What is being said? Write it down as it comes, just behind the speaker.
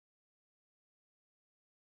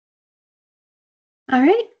All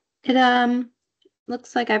right. It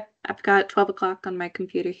looks like I've got 12 o'clock on my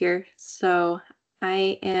computer here, so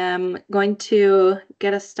I am going to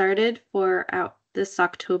get us started for this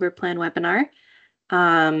October plan webinar.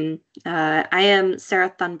 I am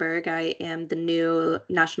Sarah Thunberg. I am the new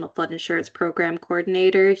National Flood Insurance Program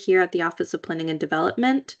Coordinator here at the Office of Planning and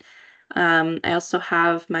Development. I also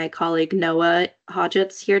have my colleague Noah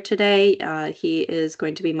Hodgetts here today. He is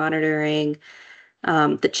going to be monitoring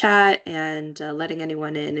the chat and letting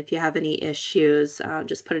anyone in. If you have any issues,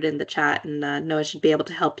 just put it in the chat, and Noah should be able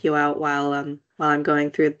to help you out while I'm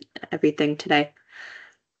going through everything today.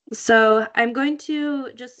 So I'm going to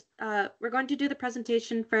we're going to do the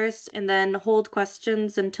presentation first and then hold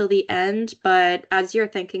questions until the end. But as you're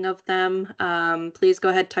thinking of them, please go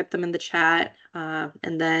ahead, type them in the chat,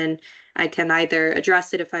 and then I can either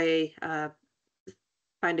address it if I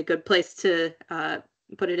find a good place to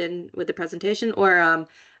put it in with the presentation, or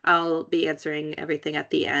I'll be answering everything at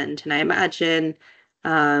the end. And I imagine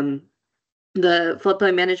the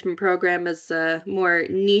floodplain management program is a more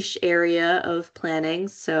niche area of planning,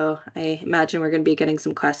 so I imagine we're going to be getting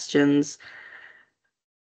some questions.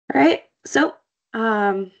 All right, so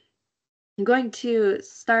I'm going to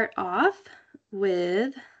start off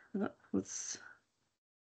with,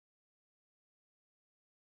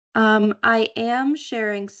 I am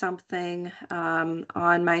sharing something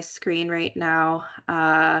on my screen right now.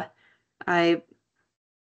 I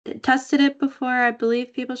tested it before. I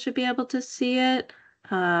believe people should be able to see it.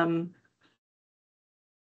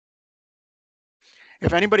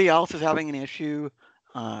 If anybody else is having an issue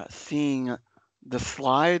seeing the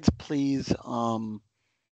slides, please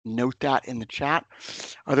note that in the chat.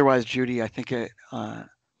 Otherwise, Judy, I think it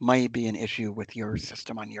might be an issue with your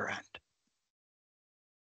system on your end.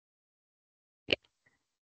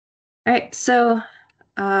 All right, so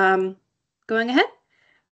going ahead.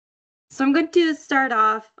 So I'm going to start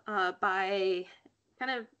off by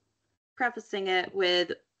kind of prefacing it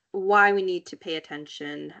with why we need to pay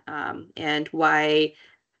attention and why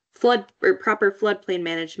proper floodplain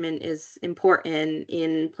management is important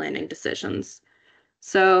in planning decisions.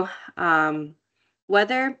 So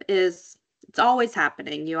weather it's always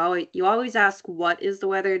happening. You always ask what is the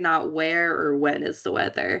weather, not where or when is the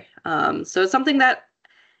weather. So it's something that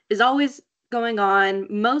is always going on.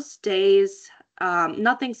 Most days,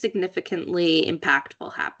 nothing significantly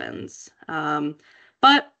impactful happens.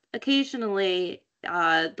 But occasionally,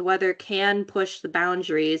 the weather can push the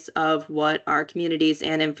boundaries of what our communities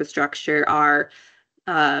and infrastructure are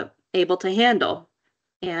able to handle.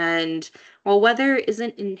 And while weather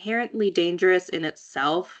isn't inherently dangerous in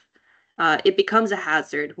itself, it becomes a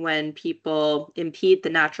hazard when people impede the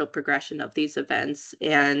natural progression of these events,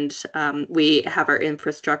 and we have our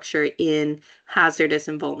infrastructure in hazardous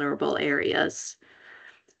and vulnerable areas.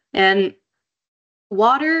 And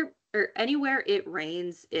water, or anywhere it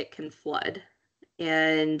rains, it can flood.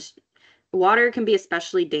 And water can be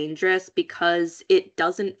especially dangerous because it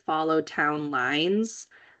doesn't follow town lines.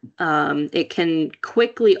 It can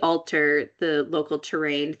quickly alter the local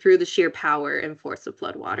terrain through the sheer power and force of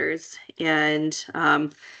floodwaters. And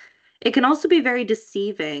it can also be very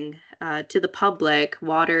deceiving to the public.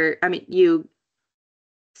 You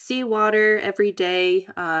see water every day.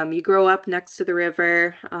 You grow up next to the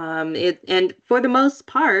river. And for the most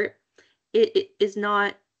part, it is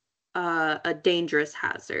not a dangerous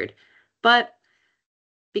hazard. But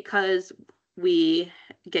because we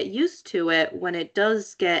get used to it, when it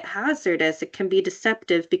does get hazardous, it can be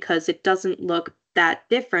deceptive because it doesn't look that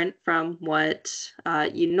different from what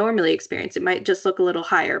you normally experience. It might just look a little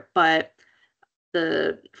higher, but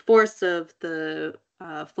the force of the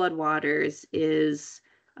floodwaters is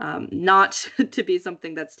not to be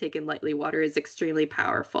something that's taken lightly. Water is extremely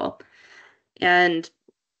powerful. And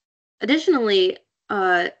additionally,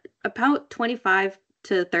 about 25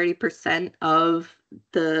 to 30% of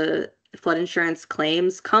the flood insurance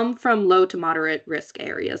claims come from low to moderate risk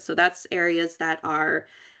areas. So that's areas that are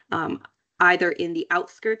either in the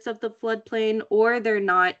outskirts of the floodplain or they're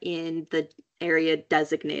not in the area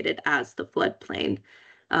designated as the floodplain.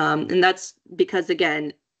 And that's because,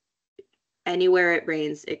 again, anywhere it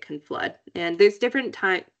rains, it can flood. And there's different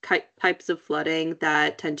types of flooding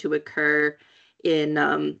that tend to occur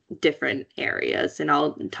in different areas, and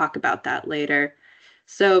I'll talk about that later.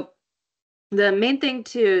 So the main thing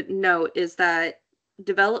to note is that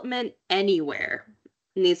development anywhere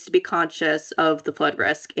needs to be conscious of the flood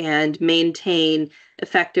risk and maintain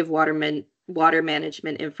effective water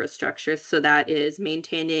management infrastructure. So that is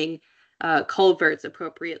maintaining culverts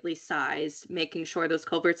appropriately sized, making sure those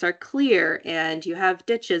culverts are clear, and you have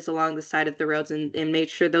ditches along the side of the roads, and make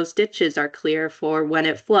sure those ditches are clear for when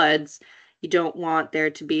it floods. You don't want there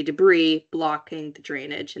to be debris blocking the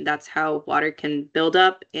drainage, and that's how water can build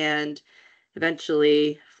up and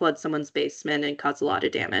eventually flood someone's basement and cause a lot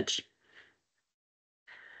of damage.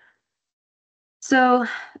 So,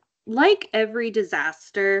 like every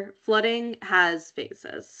disaster, flooding has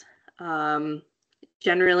phases. Um,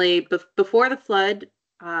 Generally, before the flood,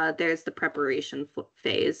 there's the preparation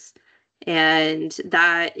phase. And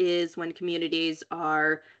that is when communities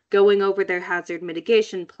are going over their hazard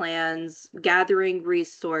mitigation plans, gathering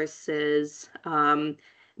resources,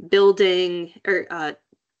 building or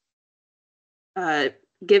uh,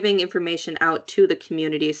 giving information out to the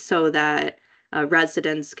community so that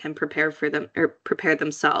residents can prepare for them or prepare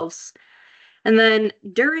themselves. And then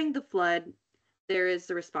during the flood, there is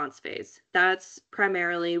the response phase. That's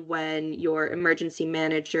primarily when your emergency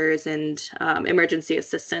managers and emergency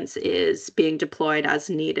assistance is being deployed as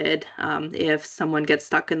needed. If someone gets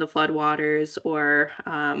stuck in the floodwaters or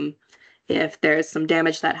if there's some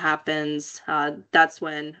damage that happens, that's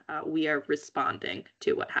when we are responding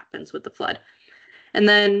to what happens with the flood. And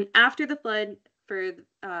then after the flood, for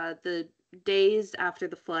the days after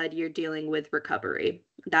the flood, you're dealing with recovery.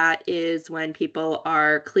 That is when people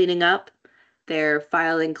are cleaning up, they're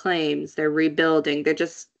filing claims, they're rebuilding, they're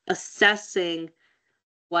just assessing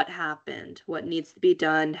what happened, what needs to be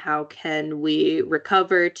done, how can we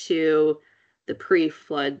recover to the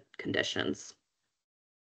pre-flood conditions.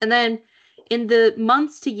 And then in the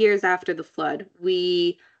months to years after the flood,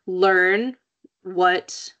 we learn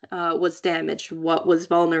what was damaged, what was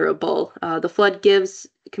vulnerable. The flood gives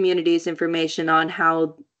communities information on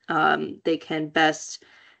how they can best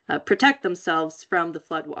protect themselves from the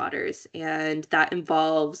floodwaters, and that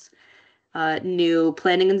involves new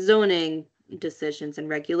planning and zoning decisions and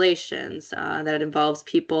regulations. That involves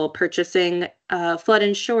people purchasing flood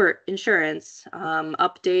insurance,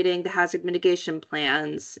 updating the hazard mitigation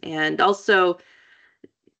plans, and also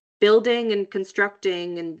building and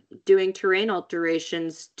constructing and doing terrain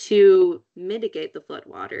alterations to mitigate the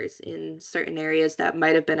floodwaters in certain areas that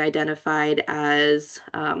might have been identified as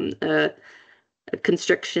a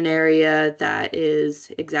constriction area that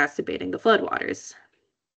is exacerbating the floodwaters.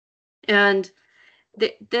 And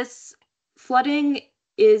this flooding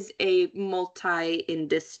is a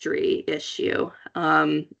multi-industry issue.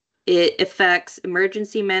 It affects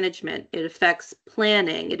emergency management, it affects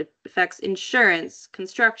planning, it affects insurance,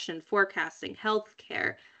 construction, forecasting,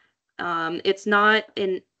 healthcare. It's not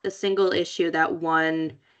a single issue that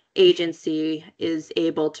one agency is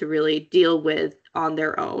able to really deal with on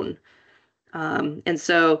their own. And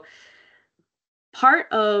so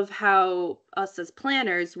part of how us as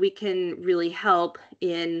planners, we can really help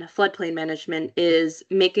in floodplain management is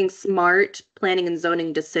making smart planning and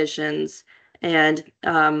zoning decisions, and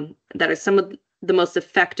that are some of the most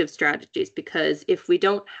effective strategies, because if we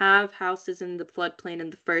don't have houses in the floodplain in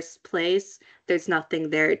the first place, there's nothing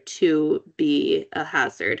there to be a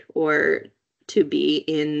hazard or to be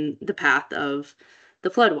in the path of the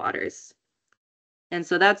floodwaters. And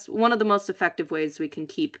so that's one of the most effective ways we can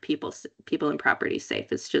keep people and property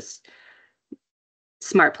safe, is just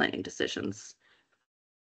smart planning decisions.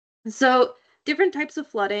 So different types of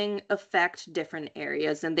flooding affect different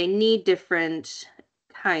areas, and they need different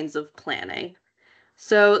kinds of planning.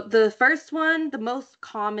 So the first one, the most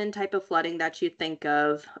common type of flooding that you think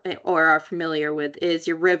of or are familiar with, is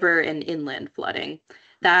your river and inland flooding.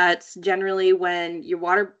 That's generally when your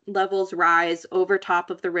water levels rise over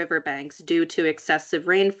top of the riverbanks due to excessive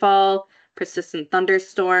rainfall, persistent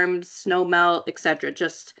thunderstorms, snow melt, etc.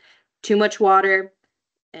 Just too much water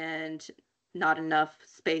and not enough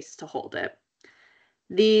space to hold it.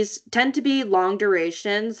 These tend to be long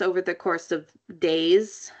durations over the course of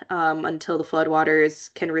days, until the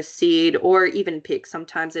floodwaters can recede or even peak.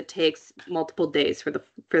 Sometimes it takes multiple days for the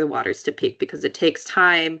waters to peak, because it takes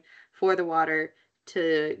time for the water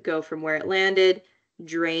to go from where it landed,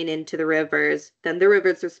 drain into the rivers, then the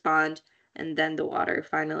rivers respond, and then the water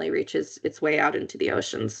finally reaches its way out into the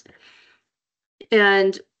oceans.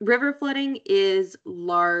 And river flooding is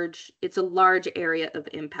large. It's a large area of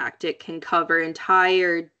impact. It can cover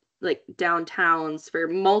entire downtowns for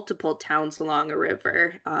multiple towns along a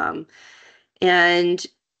river. And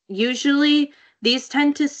usually these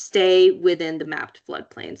tend to stay within the mapped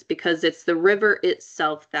floodplains, because it's the river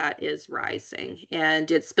itself that is rising, and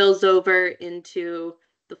it spills over into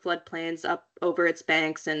the floodplains up over its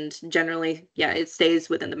banks, and generally, yeah, it stays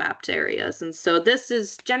within the mapped areas. And so this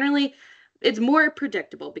is generally, it's more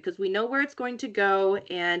predictable because we know where it's going to go,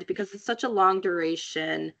 and because it's such a long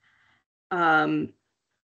duration,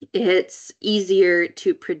 it's easier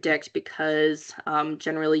to predict, because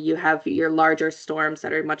generally you have your larger storms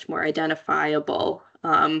that are much more identifiable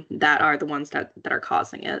that are the ones that are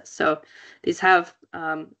causing it. So these have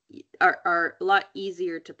are a lot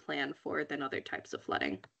easier to plan for than other types of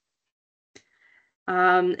flooding.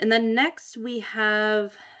 And then next we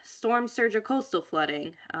have storm surge or coastal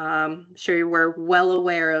flooding. I'm sure you were well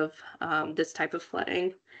aware of this type of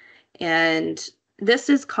flooding. And this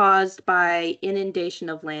is caused by inundation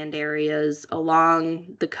of land areas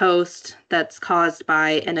along the coast that's caused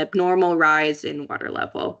by an abnormal rise in water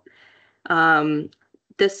level.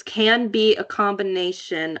 This can be a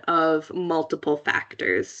combination of multiple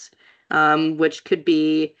factors, which could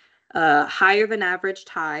be higher than average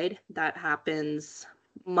tide that happens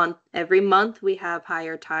every month. We have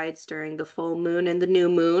higher tides during the full moon and the new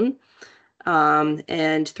moon.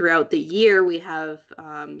 And throughout the year, we have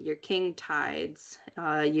your king tides,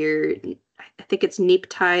 I think it's neap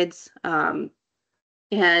tides,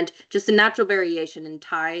 and just a natural variation in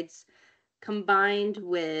tides combined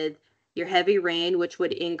with your heavy rain, which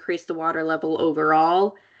would increase the water level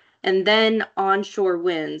overall. And then onshore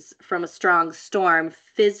winds from a strong storm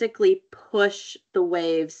physically push the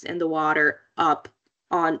waves and the water up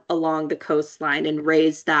along the coastline and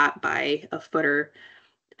raise that by a foot or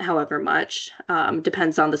however much,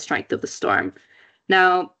 depends on the strength of the storm.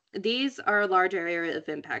 Now, these are a large area of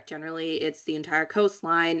impact. Generally, it's the entire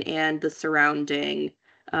coastline and the surrounding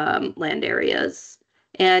land areas.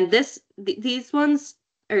 And these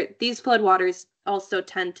floodwaters also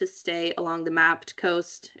tend to stay along the mapped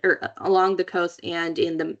coast, or along the coast and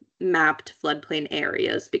in the mapped floodplain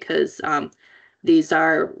areas, because these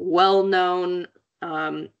are well-known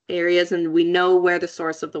areas, and we know where the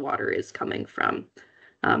source of the water is coming from.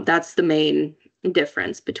 That's the main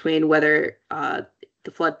difference between whether the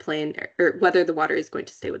floodplain, or whether the water is going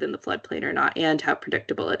to stay within the floodplain or not, and how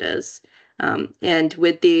predictable it is. And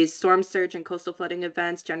with these storm surge and coastal flooding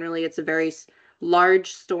events, generally it's a very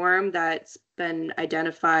large storm that's been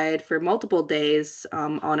identified for multiple days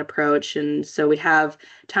on approach. And so we have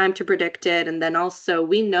time to predict it. And then also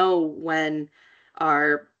we know when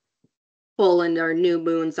our full and our new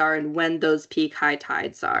moons are and when those peak high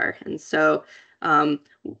tides are. And so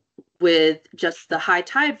with just the high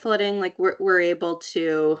tide flooding, like we're able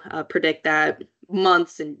to predict that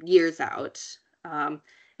months and years out.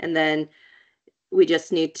 And then we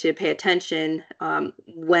just need to pay attention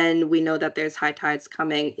when we know that there's high tides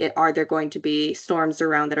coming. Are there going to be storms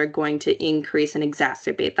around that are going to increase and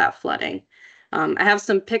exacerbate that flooding? I have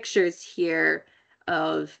some pictures here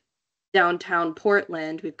of downtown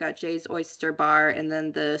Portland. We've got Jay's Oyster Bar and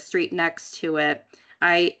then the street next to it.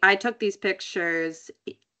 I took these pictures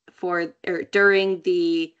during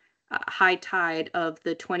the high tide of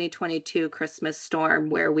the 2022 Christmas storm,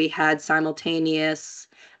 where we had simultaneous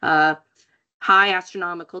high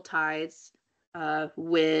astronomical tides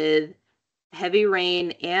with heavy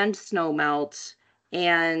rain and snow melt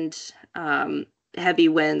and heavy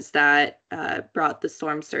winds that brought the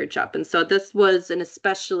storm surge up. And so this was an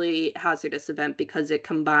especially hazardous event because it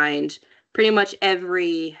combined pretty much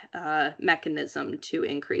every mechanism to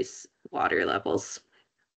increase water levels.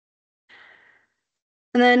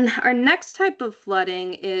 And then our next type of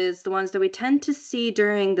flooding is the ones that we tend to see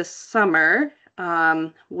during the summer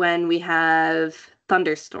when we have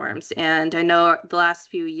thunderstorms. And I know the last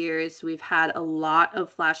few years we've had a lot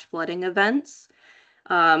of flash flooding events.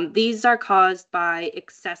 These are caused by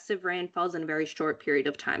excessive rainfalls in a very short period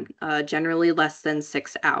of time, generally less than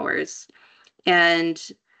 6 hours. And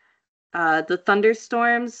the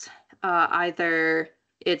thunderstorms, either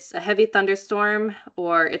it's a heavy thunderstorm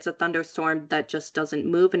or it's a thunderstorm that just doesn't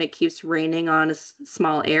move and it keeps raining on a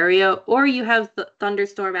small area, or you have the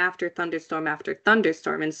thunderstorm after thunderstorm after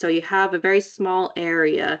thunderstorm. And so you have a very small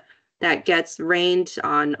area that gets rained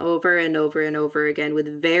on over and over and over again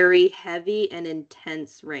with very heavy and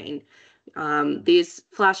intense rain. These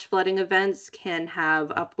flash flooding events can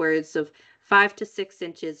have upwards of 5 to 6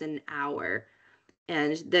 inches an hour.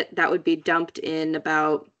 And that would be dumped in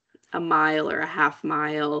about a mile or a half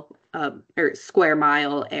mile or square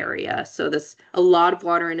mile area. So this a lot of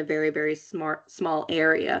water in a very, very small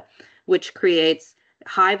area, which creates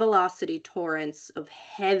high velocity torrents of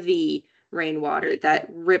heavy rainwater that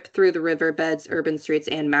rip through the riverbeds, urban streets,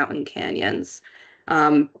 and mountain canyons.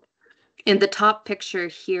 In the top picture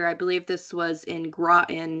here, I believe this was in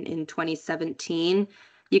Groton in 2017,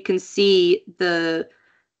 you can see the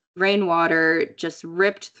rainwater just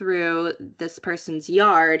ripped through this person's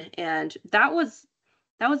yard, and that was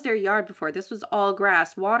their yard before. This was all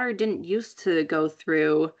grass. Water didn't used to go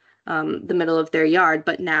through the middle of their yard,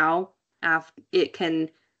 but now it can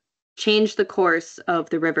change the course of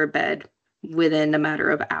the riverbed within a matter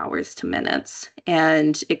of hours to minutes,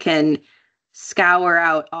 and it can scour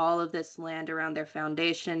out all of this land around their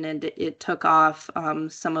foundation, and it took off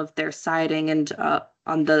some of their siding and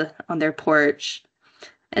on their porch.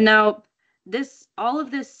 And now all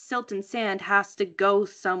of this silt and sand has to go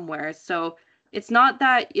somewhere. So it's not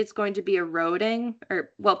that it's going to be eroding,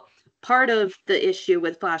 or well, part of the issue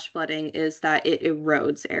with flash flooding is that it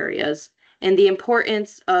erodes areas, and the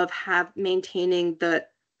importance of maintaining the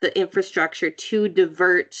infrastructure to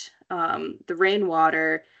divert the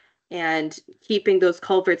rainwater and keeping those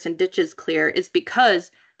culverts and ditches clear is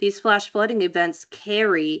because these flash flooding events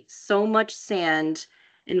carry so much sand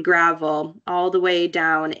and gravel all the way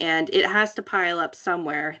down, and it has to pile up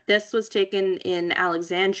somewhere. This was taken in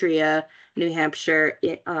Alexandria, New Hampshire,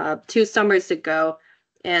 2 summers ago,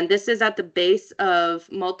 and this is at the base of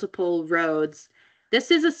multiple roads.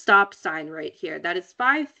 This is a stop sign right here that is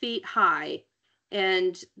 5 feet high,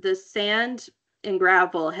 and the sand and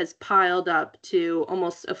gravel has piled up to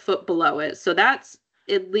almost a foot below it. So that's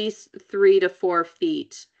at least 3 to 4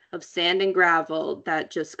 feet of sand and gravel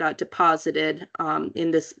that just got deposited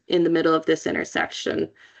in the middle of this intersection.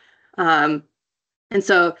 And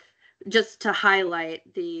so just to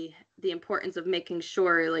highlight the importance of making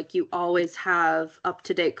sure like you always have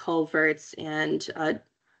up-to-date culverts and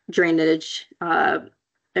drainage or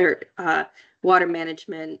water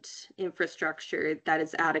management infrastructure that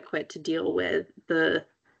is adequate to deal with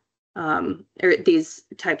these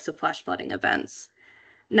types of flash flooding events.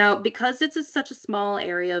 Now, because it's such a small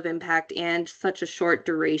area of impact and such a short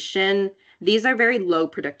duration, these are very low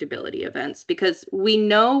predictability events because we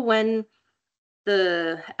know when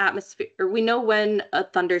when a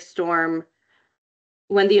thunderstorm,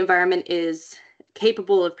 when the environment is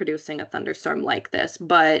capable of producing a thunderstorm like this,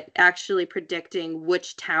 but actually predicting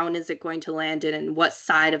which town is it going to land in and what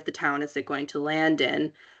side of the town is it going to land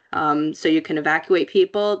in, so you can evacuate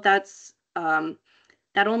people,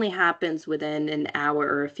 that only happens within an hour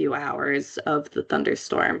or a few hours of the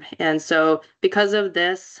thunderstorm. And so because of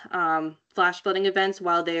this, flash flooding events,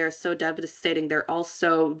 while they are so devastating, they're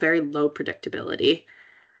also very low predictability.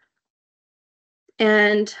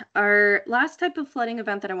 And our last type of flooding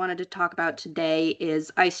event that I wanted to talk about today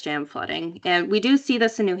is ice jam flooding. And we do see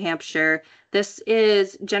this in New Hampshire. This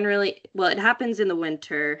is generally, well, it happens in the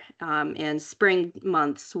winter and spring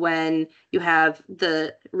months when you have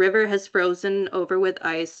the river has frozen over with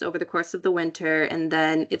ice over the course of the winter, and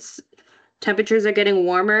then temperatures are getting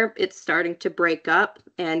warmer. It's starting to break up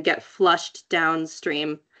and get flushed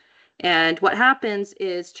downstream. And what happens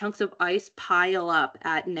is chunks of ice pile up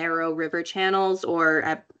at narrow river channels or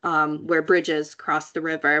at where bridges cross the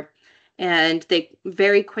river. And they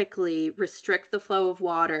very quickly restrict the flow of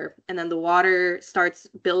water. And then the water starts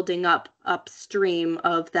building up upstream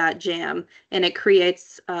of that jam. And it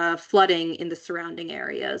creates flooding in the surrounding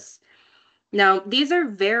areas. Now, these are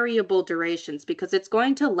variable durations because it's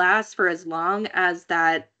going to last for as long as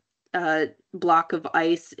that block of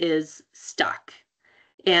ice is stuck.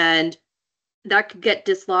 And that could get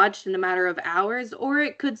dislodged in a matter of hours, or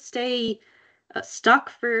it could stay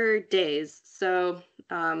stuck for days. So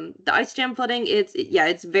the ice jam flooding,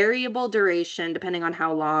 it's variable duration depending on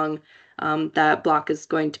how long that block is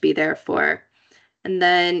going to be there for. And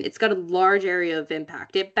then it's got a large area of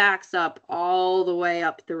impact. It backs up all the way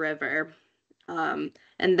up the river. And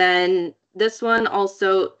then this one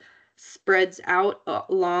also spreads out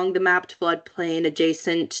along the mapped floodplain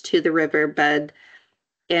adjacent to the riverbed.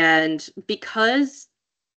 And because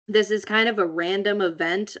this is kind of a random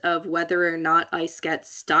event of whether or not ice gets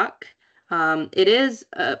stuck, it is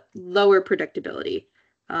a lower predictability.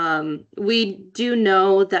 We do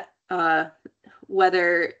know that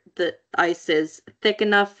whether the ice is thick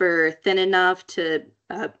enough or thin enough to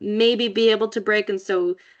maybe be able to break. And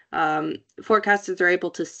so forecasters are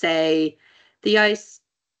able to say the ice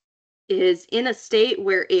is in a state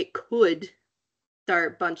where it could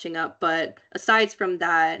start bunching up, but aside from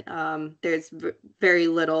that, there's very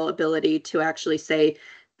little ability to actually say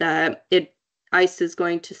that ice is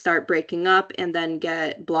going to start breaking up and then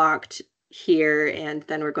get blocked here, and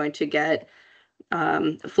then we're going to get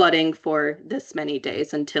flooding for this many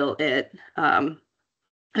days until the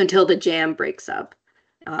jam breaks up.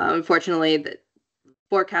 Unfortunately, the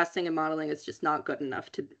forecasting and modeling is just not good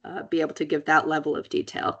enough to be able to give that level of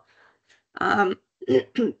detail.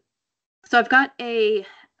 So I've got a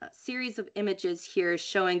series of images here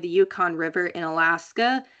showing the Yukon River in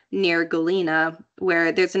Alaska near Galena,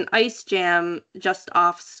 where there's an ice jam just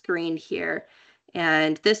off screen here.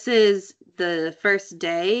 And this is the first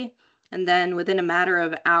day. And then within a matter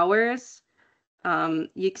of hours,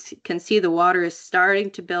 you can see the water is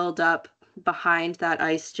starting to build up behind that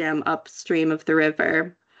ice jam upstream of the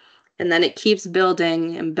river. And then it keeps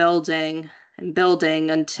building and building and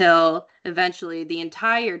building until eventually the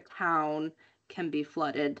entire town can be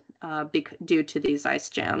flooded due to these ice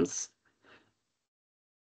jams.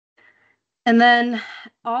 And then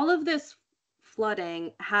all of this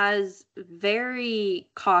flooding has very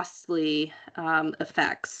costly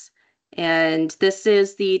effects. And this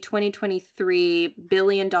is the 2023 $1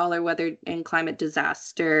 billion weather and climate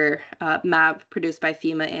disaster map produced by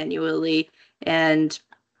FEMA annually. And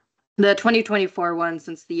the 2024 one,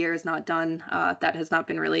 since the year is not done, that has not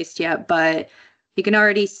been released yet, but you can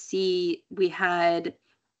already see we had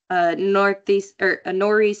a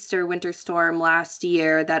nor'easter winter storm last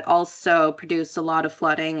year that also produced a lot of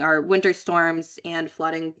flooding. Our winter storms and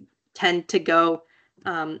flooding tend to go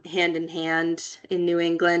hand in hand in New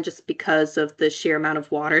England just because of the sheer amount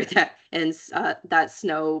of water that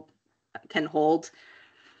snow can hold.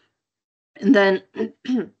 And then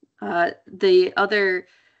the other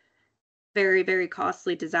very, very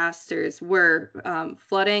costly disasters were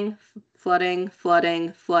flooding,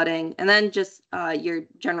 and then just your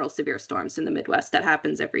general severe storms in the Midwest. That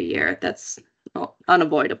happens every year. That's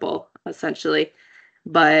unavoidable, essentially.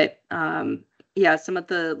 But yeah, some of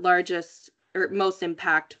the largest or most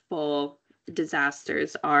impactful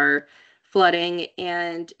disasters are flooding,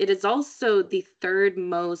 and it is also the third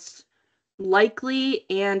most likely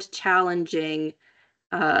and challenging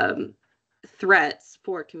threats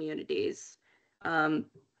for communities.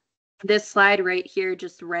 This slide right here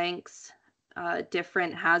just ranks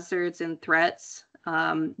different hazards and threats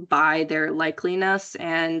by their likeliness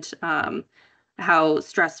and how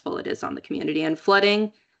stressful it is on the community. And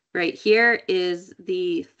flooding right here is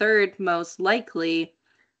the third most likely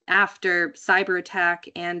after cyber attack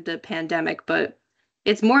and the pandemic, but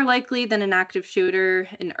it's more likely than an active shooter,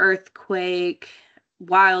 an earthquake,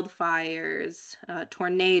 wildfires,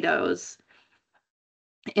 tornadoes.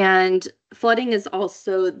 And flooding is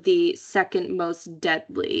also the second most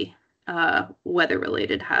deadly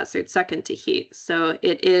weather-related hazard, second to heat. So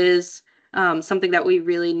it is something that we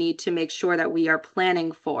really need to make sure that we are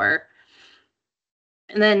planning for.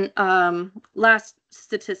 And then last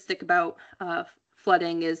statistic about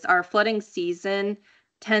flooding is our flooding season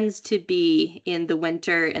tends to be in the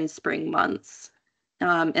winter and spring months.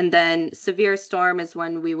 And then severe storm is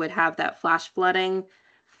when we would have that flash flooding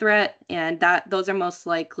threat, and those are most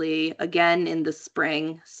likely again in the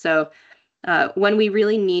spring. So when we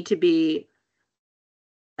really need to be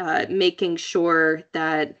making sure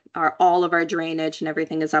that all of our drainage and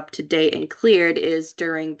everything is up to date and cleared is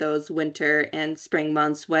during those winter and spring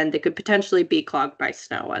months when they could potentially be clogged by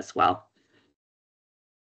snow as well.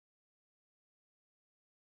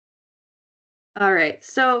 All right,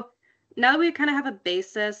 so now that we kind of have a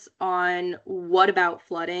basis on what about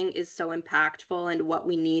flooding is so impactful and what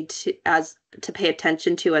we need to pay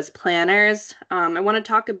attention to as planners, I want to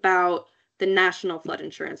talk about the National Flood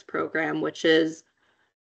Insurance Program, which is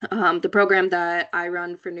the program that I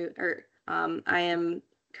run for I am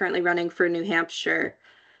currently running for New Hampshire.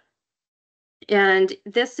 And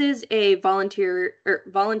this is a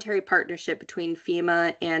voluntary partnership between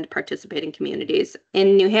FEMA and participating communities.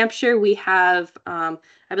 In New Hampshire, we have, I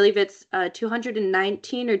believe it's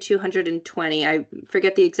 219 or 220. I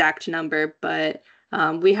forget the exact number, but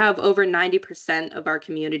we have over 90% of our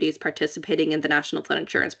communities participating in the National Flood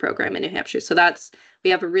Insurance Program in New Hampshire. So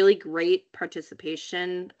we have a really great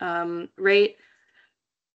participation rate.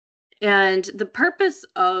 And the purpose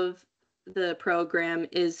of the program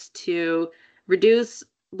is to reduce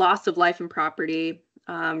loss of life and property,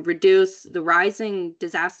 reduce the rising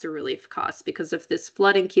disaster relief costs, because if this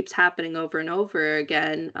flooding keeps happening over and over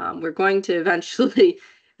again, we're going to eventually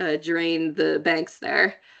drain the banks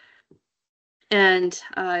there. And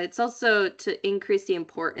it's also to increase the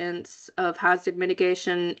importance of hazard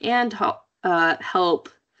mitigation and help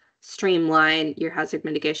streamline your hazard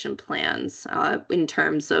mitigation plans in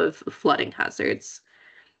terms of flooding hazards.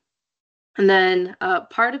 And then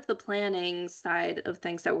part of the planning side of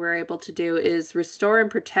things that we're able to do is restore and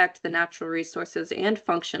protect the natural resources and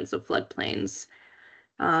functions of floodplains.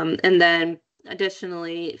 And then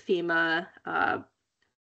additionally, FEMA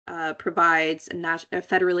provides a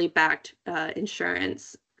federally backed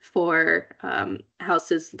insurance for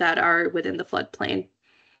houses that are within the floodplain.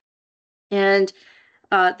 And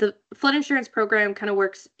the flood insurance program kind of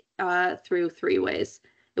works through three ways.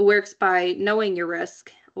 It works by knowing your risk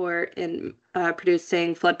or in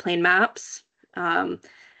producing floodplain maps, and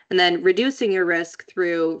then reducing your risk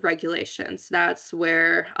through regulations. That's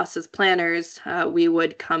where us as planners, we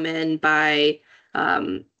would come in by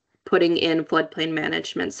putting in floodplain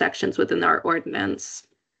management sections within our ordinance.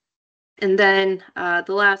 And then the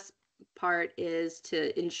last part is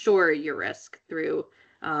to insure your risk through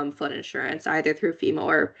flood insurance, either through FEMA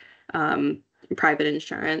or private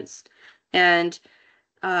insurance. And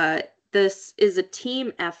this is a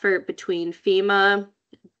team effort between FEMA,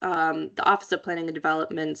 the Office of Planning and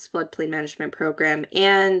Development's Floodplain Management Program,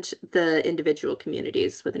 and the individual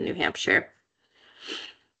communities within New Hampshire.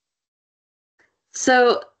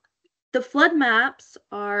 So the flood maps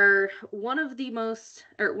are one of the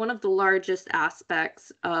largest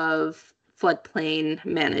aspects of floodplain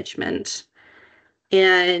management.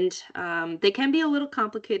 And they can be a little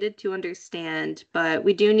complicated to understand, but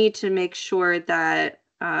we do need to make sure that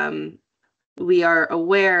we are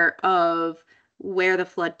aware of where the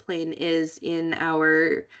floodplain is in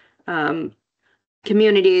our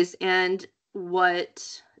communities and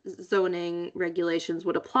what zoning regulations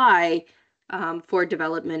would apply for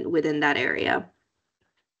development within that area.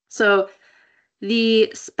 So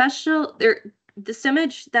this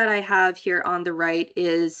image that I have here on the right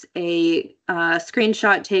is a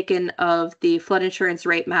screenshot taken of the flood insurance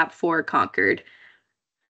rate map for Concord.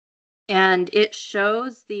 And it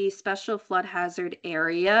shows the special flood hazard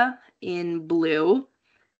area in blue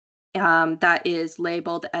that is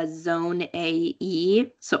labeled as Zone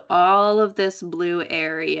AE. So all of this blue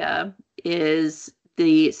area is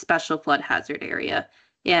the special flood hazard area.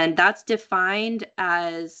 And that's defined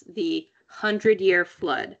as the 100-year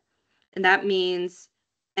flood. And that means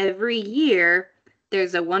every year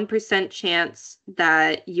there's a 1% chance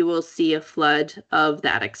that you will see a flood of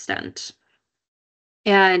that extent.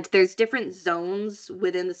 And there's different zones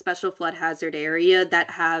within the special flood hazard area that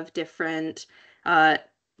have different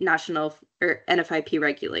national or NFIP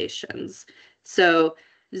regulations. So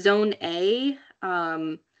Zone A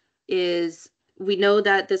is, we know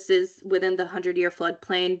that this is within the 100-year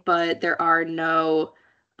floodplain, but there are no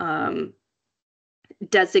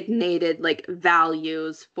designated like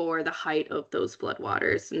values for the height of those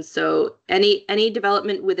floodwaters. And so any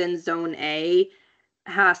development within Zone A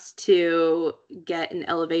has to get an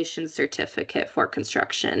elevation certificate for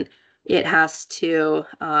construction. It has to,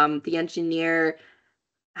 the engineer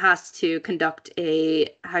has to conduct a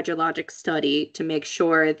hydrologic study to make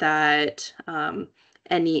sure that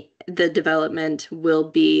the development will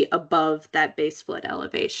be above that base flood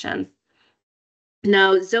elevation.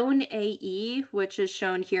 Now, Zone AE, which is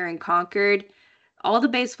shown here in Concord, all the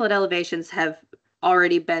base flood elevations have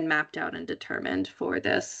already been mapped out and determined for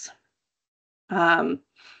this. Got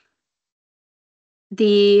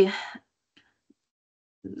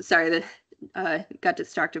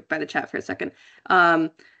distracted by the chat for a second.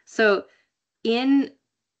 So in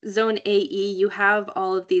Zone AE, you have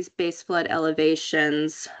all of these base flood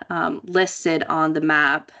elevations listed on the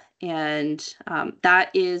map, and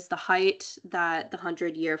that is the height that the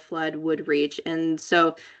 100-year flood would reach. And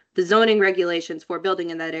so the zoning regulations for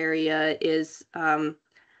building in that area is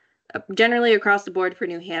generally across the board for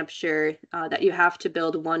New Hampshire that you have to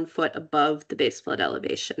build 1 foot above the base flood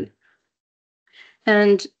elevation.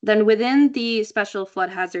 And then within the special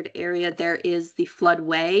flood hazard area, there is the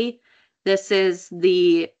floodway. This is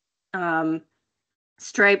the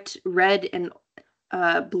striped red and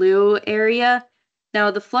blue area. Now,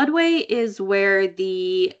 the floodway is where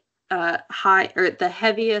the the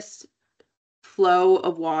heaviest flow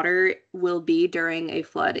of water will be during a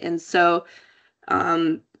flood. And so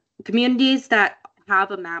communities that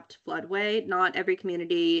have a mapped floodway, not every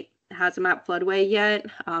community has a mapped floodway yet.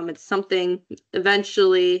 It's something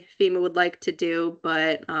eventually FEMA would like to do,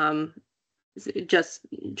 but just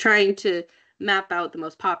trying to map out the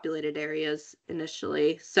most populated areas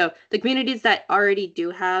initially. So the communities that already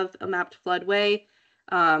do have a mapped floodway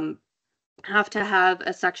have to have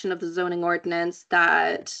a section of the zoning ordinance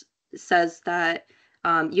that says that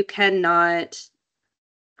you cannot,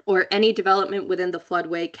 or any development within the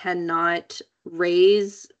floodway cannot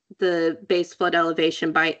raise the base flood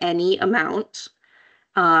elevation by any amount,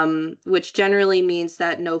 which generally means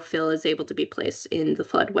that no fill is able to be placed in the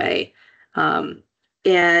floodway.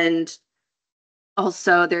 And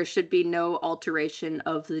also, there should be no alteration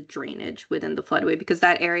of the drainage within the floodway, because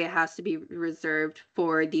that area has to be reserved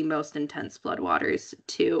for the most intense floodwaters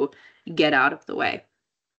to get out of the way.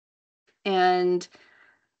 And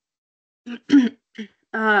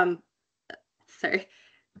sorry,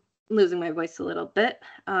 losing my voice a little bit.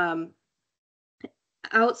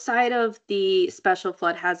 Outside of the special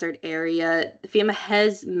flood hazard area, FEMA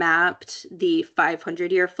has mapped the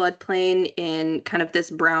 500-year floodplain in kind of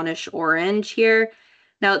this brownish orange here.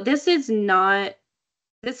 Now, this is an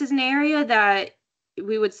area that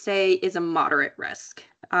we would say is a moderate risk.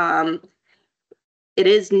 It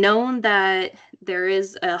is known that there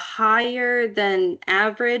is a higher than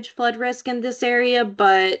average flood risk in this area,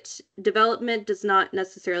 but development does not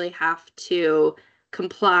necessarily have to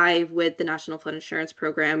comply with the National Flood Insurance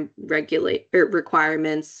Program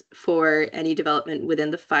requirements for any development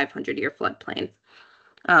within the 500-year floodplain.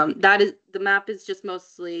 The map is just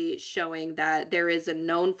mostly showing that there is a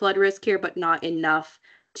known flood risk here, but not enough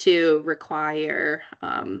to require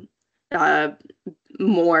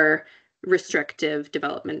more restrictive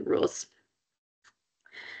development rules.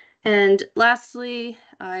 And lastly,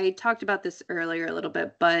 I talked about this earlier a little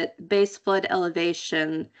bit, but base flood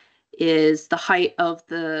elevation is the height of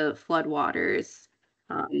the floodwaters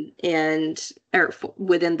for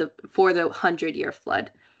the 100-year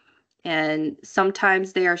flood. And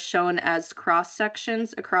sometimes they are shown as cross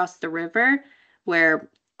sections across the river, where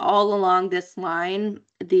all along this line,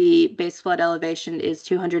 the base flood elevation is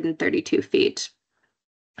 232 feet.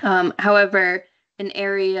 However, an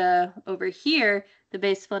area over here, the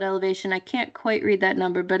base flood elevation, I can't quite read that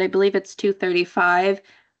number, but I believe it's 235.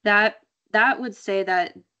 That would say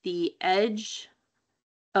that the edge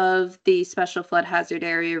of the special flood hazard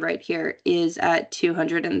area right here is at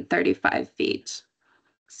 235 feet.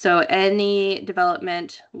 So any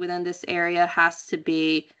development within this area has to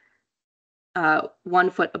be 1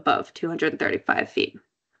 foot above 235 feet.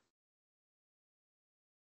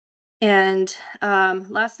 And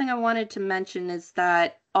last thing I wanted to mention is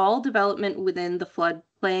that all development within the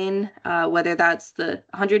floodplain, whether that's the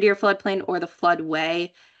 100-year floodplain or the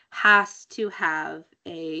floodway, has to have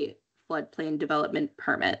a floodplain development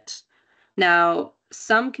permit. Now,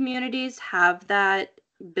 some communities have that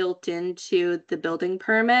built into the building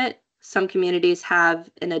permit. Some communities have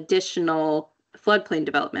an additional floodplain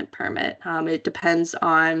development permit. It depends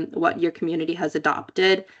on what your community has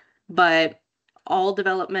adopted, but all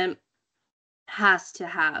development has to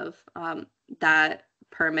have that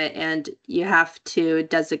permit, and you have to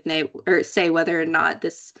designate or say whether or not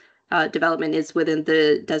this development is within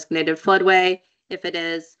the designated floodway. If it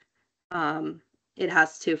is, it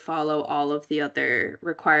has to follow all of the other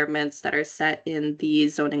requirements that are set in the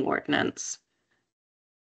zoning ordinance.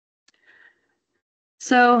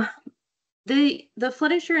 So the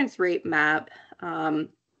flood insurance rate map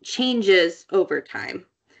changes over time.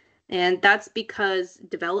 And that's because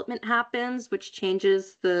development happens, which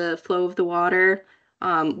changes the flow of the water.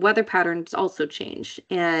 Weather patterns also change.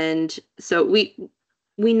 And so we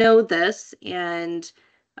know this, and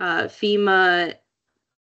FEMA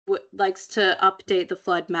likes to update the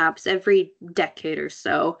flood maps every decade or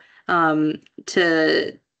so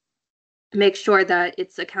to make sure that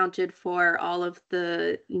it's accounted for all of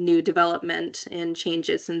the new development and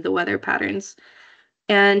changes in the weather patterns.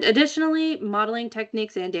 And additionally, modeling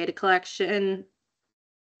techniques and data collection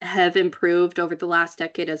have improved over the last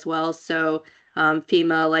decade as well. So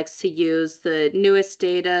FEMA likes to use the newest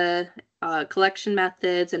data collection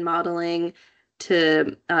methods and modeling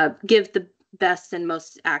to give the best and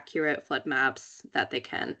most accurate flood maps that they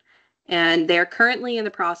can. And they're currently in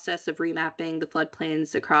the process of remapping the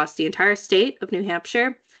floodplains across the entire state of New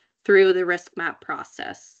Hampshire through the risk map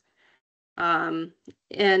process. And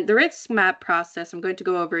the risk map process, I'm going to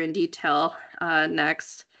go over in detail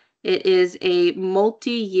next. It is a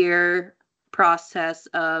multi-year process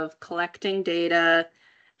of collecting data,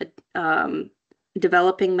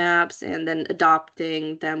 developing maps, and then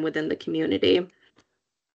adopting them within the community.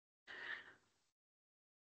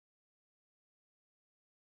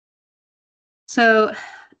 So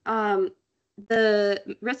the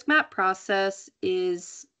risk map process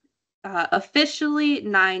is officially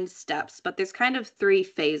 9 steps, but there's kind of 3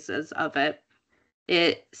 phases of it.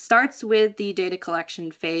 It starts with the data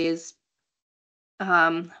collection phase,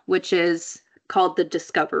 which is called the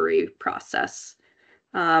discovery process.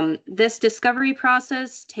 This discovery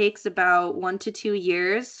process takes about 1 to 2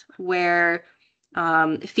 years, where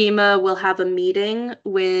FEMA will have a meeting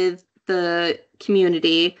with the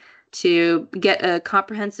community to get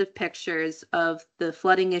comprehensive pictures of the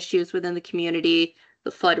flooding issues within the community,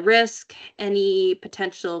 the flood risk, any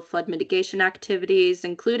potential flood mitigation activities,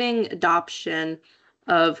 including adoption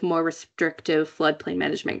of more restrictive floodplain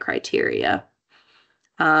management criteria.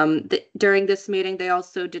 During this meeting, they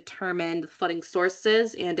also determined the flooding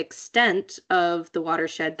sources and extent of the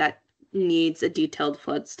watershed that needs a detailed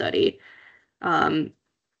flood study.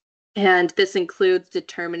 And this includes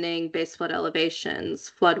determining base flood elevations,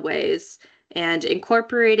 floodways, and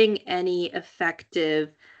incorporating any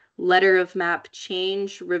effective letter of map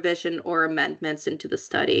change, revision, or amendments into the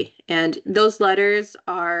study. And those letters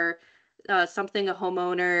are something a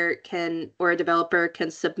homeowner can, or a developer can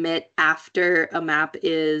submit after a map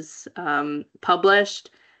is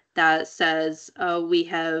published, that says, oh, we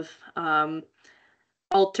have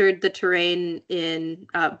altered the terrain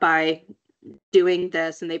by doing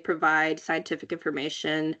this, and they provide scientific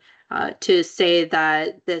information to say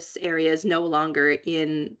that this area is no longer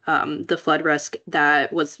in the flood risk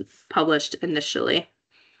that was published initially.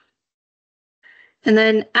 And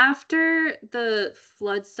then after the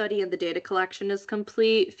flood study and the data collection is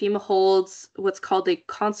complete, FEMA holds what's called a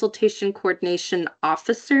consultation coordination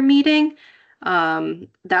officer meeting.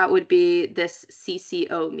 That would be this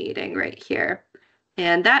CCO meeting right here.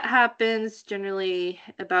 And that happens generally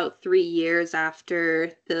about 3 years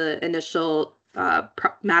after the initial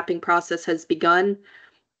mapping process has begun.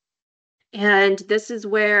 And this is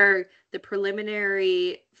where the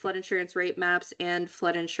preliminary flood insurance rate maps and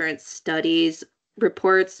flood insurance studies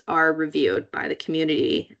reports are reviewed by the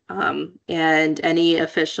community and any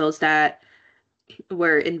officials that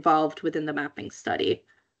were involved within the mapping study.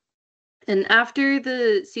 And after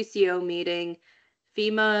the CCO meeting,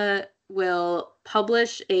 FEMA will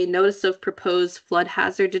publish a notice of proposed flood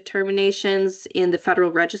hazard determinations in the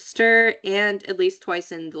Federal Register and at least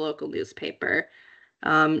twice in the local newspaper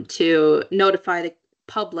to notify the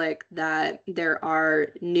public that there are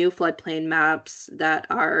new floodplain maps that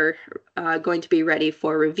are going to be ready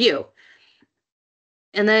for review.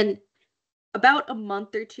 And then about a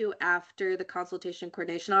month or two after the consultation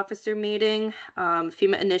coordination officer meeting,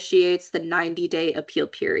 FEMA initiates the 90-day appeal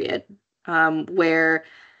period, where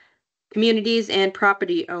communities and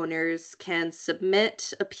property owners can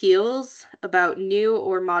submit appeals about new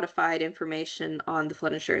or modified information on the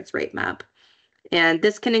flood insurance rate map. And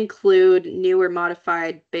this can include new or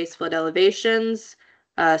modified base flood elevations,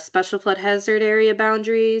 special flood hazard area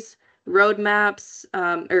boundaries, road maps,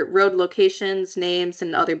 or road locations, names,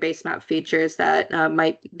 and other base map features that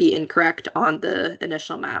might be incorrect on the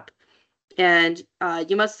initial map. And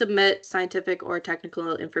you must submit scientific or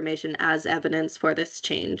technical information as evidence for this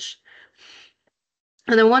change.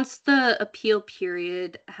 And then once the appeal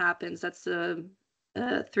period happens, that's a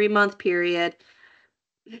 3-month period,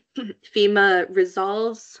 FEMA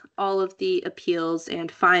resolves all of the appeals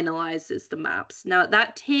and finalizes the maps. Now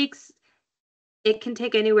it can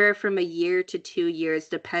take anywhere from a year to 2 years,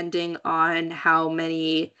 depending on how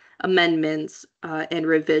many amendments and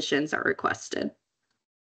revisions are requested.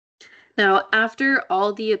 Now, after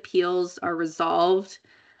all the appeals are resolved,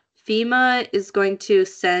 FEMA is going to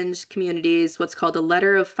send communities what's called a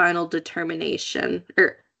letter of final determination,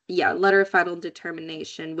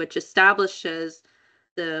 which establishes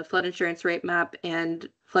the flood insurance rate map and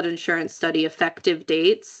flood insurance study effective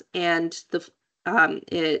dates, and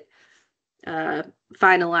it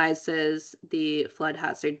finalizes the flood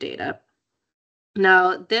hazard data.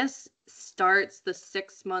 Now, this starts the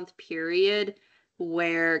 6-month period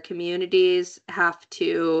where communities have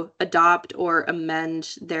to adopt or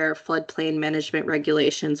amend their floodplain management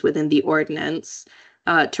regulations within the ordinance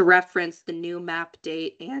to reference the new map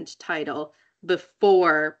date and title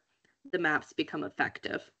before the maps become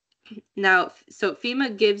effective. Now, so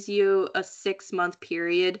FEMA gives you a 6-month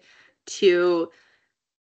period to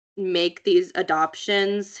make these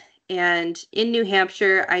adoptions. And in New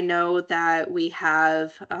Hampshire, I know that we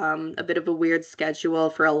have a bit of a weird schedule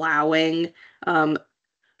for allowing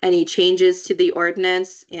any changes to the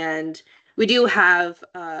ordinance. And we do have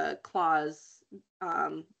a clause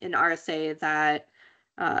in RSA that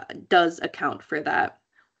does account for that.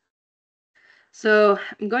 So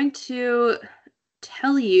I'm going to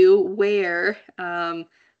tell you where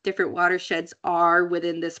different watersheds are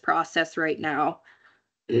within this process right now.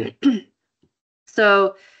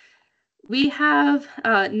 So we have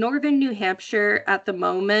northern New Hampshire at the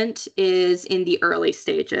moment is in the early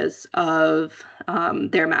stages of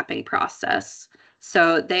their mapping process.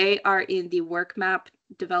 So they are in the work map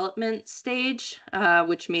development stage,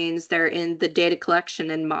 which means they're in the data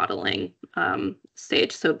collection and modeling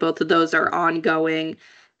stage. So both of those are ongoing,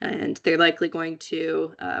 and they're likely going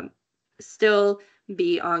to still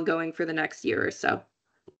be ongoing for the next year or so.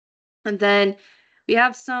 And then we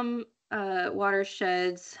have some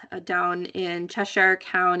watersheds down in Cheshire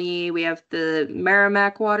County. We have the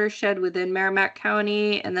Merrimack watershed within Merrimack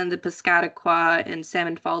County, and then the Piscataqua and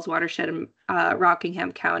Salmon Falls watershed in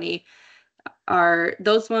Rockingham County.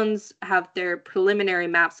 Those ones have their preliminary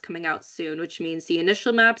maps coming out soon, which means the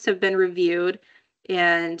initial maps have been reviewed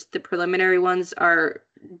and the preliminary ones are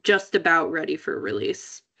just about ready for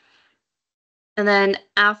release. And then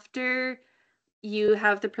after you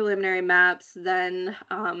have the preliminary maps, then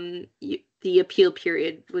the appeal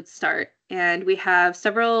period would start. And we have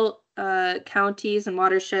several counties and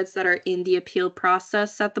watersheds that are in the appeal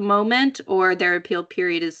process at the moment, or their appeal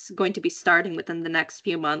period is going to be starting within the next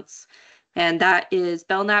few months. And that is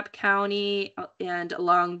Belknap County and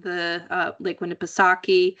along the Lake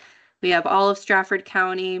Winnipesaukee. We have all of Strafford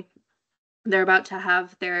County, They're about to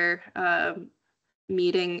have their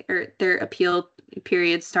meeting or their appeal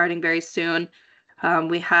period starting very soon.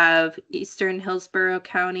 We have Eastern Hillsborough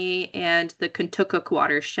County and the Kentucky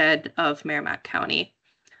watershed of Merrimack County.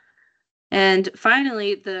 And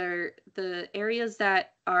finally, the areas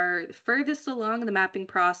that are furthest along the mapping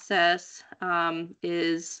process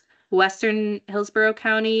is Western Hillsborough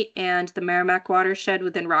County and the Merrimack watershed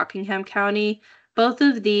within Rockingham County. Both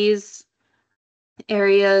of these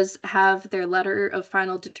areas have their letter of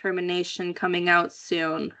final determination coming out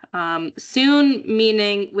soon. Soon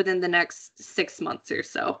meaning within the next 6 months or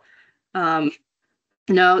so.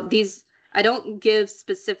 No, these, I don't give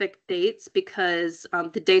specific dates because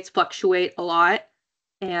the dates fluctuate a lot.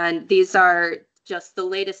 And these are just the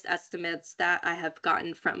latest estimates that I have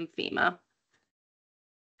gotten from FEMA.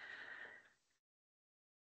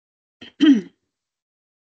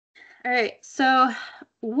 All right, so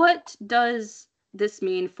what does this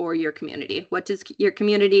mean for your community? What does your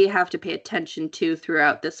community have to pay attention to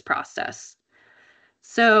throughout this process?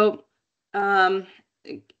 So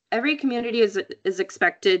every community is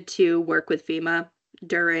expected to work with FEMA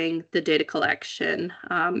during the data collection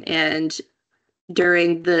and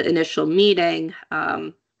during the initial meeting,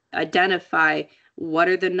 identify what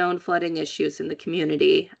are the known flooding issues in the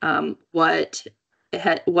community, what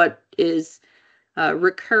is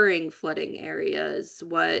recurring flooding areas,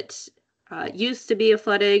 what used to be a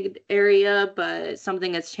flooded area, but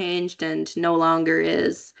something has changed and no longer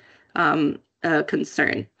is a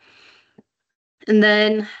concern. And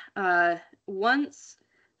then once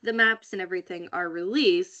the maps and everything are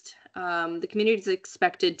released, the community is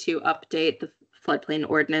expected to update the floodplain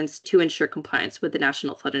ordinance to ensure compliance with the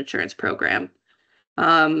National Flood Insurance Program.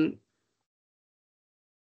 The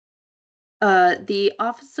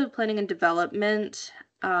Office of Planning and Development,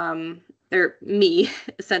 or me,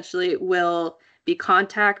 essentially, will be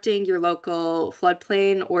contacting your local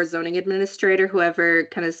floodplain or zoning administrator, whoever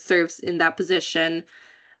kind of serves in that position,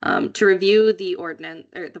 to review the ordinance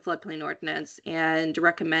or the floodplain ordinance and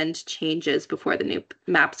recommend changes before the new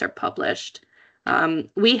maps are published.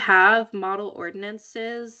 We have model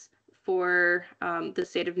ordinances for the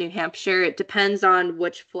state of New Hampshire. It depends on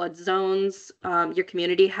which flood zones your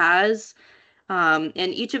community has. And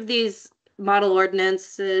each of these model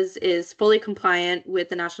ordinances is fully compliant with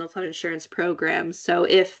the National Flood Insurance Program. So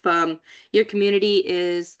if your community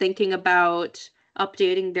is thinking about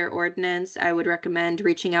updating their ordinance, I would recommend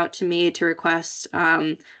reaching out to me to request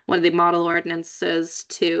one of the model ordinances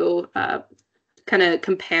to kind of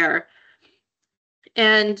compare.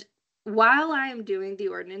 And while I am doing the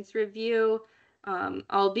ordinance review,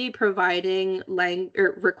 I'll be providing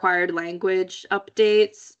required language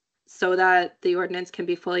updates so that the ordinance can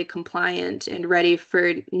be fully compliant and ready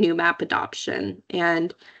for new map adoption.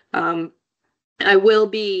 And I will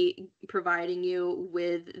be providing you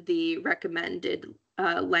with the recommended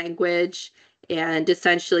language, and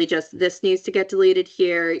essentially just this needs to get deleted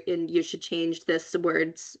here and you should change this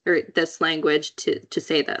words or this language to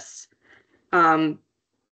say this.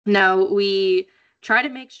 Now, we try to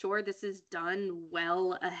make sure this is done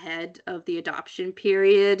well ahead of the adoption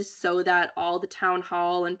period so that all the town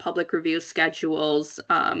hall and public review schedules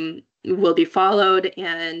will be followed,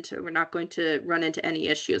 and we're not going to run into any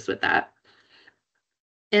issues with that.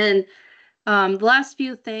 And the last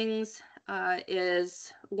few things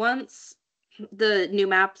is once the new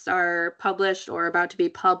maps are published or about to be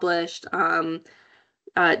published,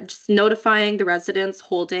 just notifying the residents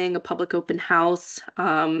holding a public open house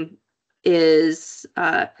is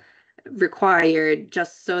required,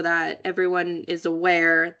 just so that everyone is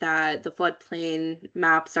aware that the floodplain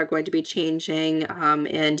maps are going to be changing,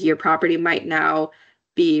 and your property might now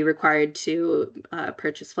be required to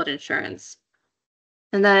purchase flood insurance.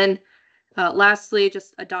 And then lastly,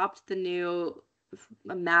 just adopt the new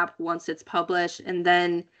map once it's published, and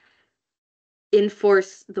then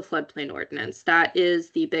enforce the floodplain ordinance. That is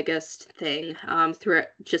the biggest thing.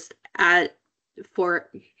 For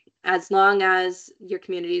as long as your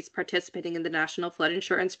community is participating in the National Flood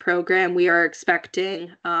Insurance Program, we are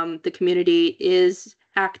expecting the community is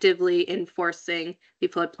actively enforcing the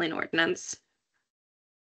floodplain ordinance.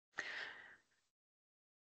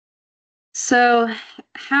 So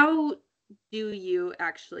how do you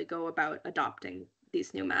actually go about adopting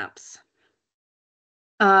these new maps?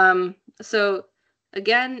 So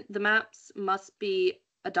again, the maps must be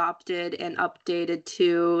adopted and updated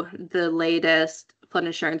to the latest flood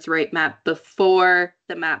insurance rate map before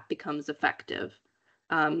the map becomes effective.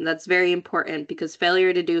 That's very important because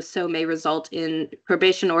failure to do so may result in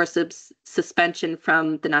probation or suspension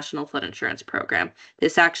from the National Flood Insurance Program.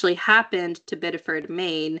 This actually happened to Biddeford,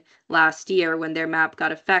 Maine last year when their map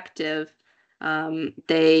got effective.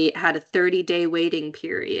 They had a 30-day waiting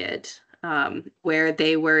period where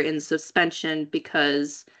they were in suspension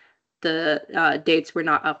because the dates were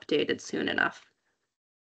not updated soon enough.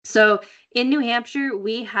 So in New Hampshire,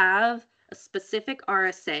 we have a specific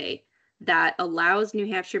RSA that allows New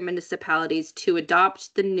Hampshire municipalities to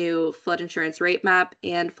adopt the new flood insurance rate map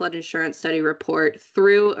and flood insurance study report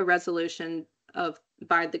through a resolution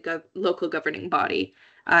by the local governing body.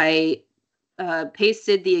 I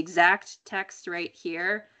pasted the exact text right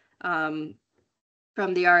here from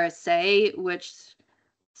the RSA, which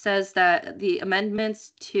says that the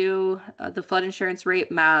amendments to the flood insurance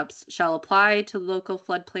rate maps shall apply to local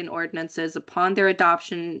floodplain ordinances upon their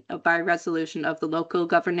adoption by resolution of the local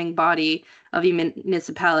governing body of a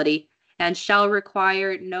municipality and shall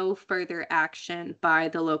require no further action by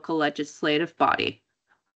the local legislative body.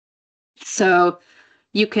 So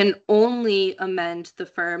you can only amend the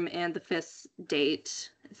firm and the FIS date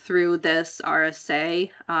through this RSA.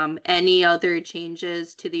 Any other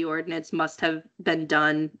changes to the ordinance must have been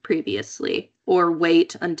done previously or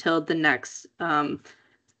wait until the next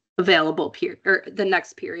available period or the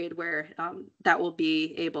next period where that will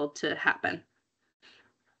be able to happen.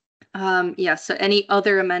 Yeah, so any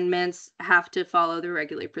other amendments have to follow the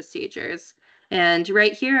regular procedures. And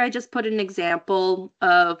right here, I just put an example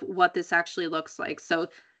of what this actually looks like. So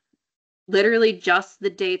literally just the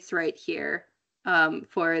dates right here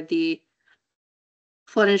for the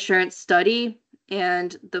flood insurance study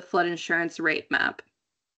and the flood insurance rate map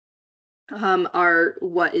are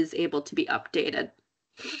what is able to be updated.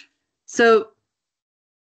 So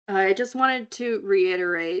I just wanted to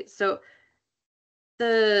reiterate, so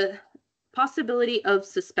the possibility of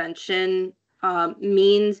suspension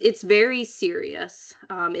means it's very serious.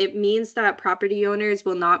 It means that property owners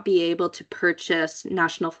will not be able to purchase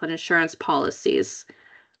national flood insurance policies,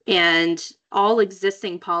 and all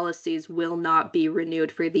existing policies will not be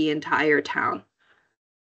renewed for the entire town.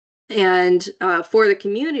 And for the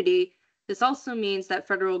community, this also means that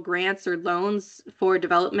federal grants or loans for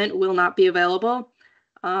development will not be available,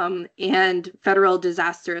 and federal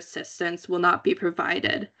disaster assistance will not be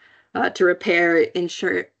provided to repair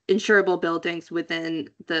insurable buildings within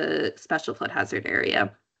the special flood hazard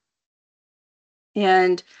area.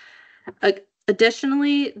 And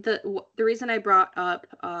additionally, the reason I brought up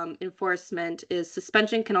enforcement is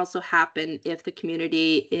suspension can also happen if the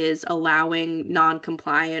community is allowing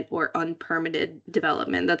non-compliant or unpermitted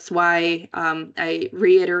development. That's why I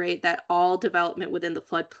reiterate that all development within the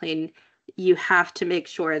floodplain, you have to make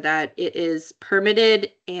sure that it is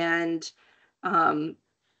permitted and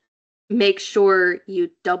make sure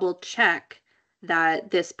you double check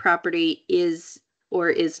that this property is or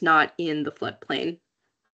is not in the floodplain.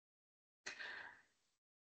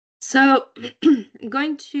 So I'm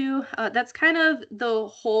going to, that's kind of the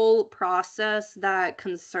whole process that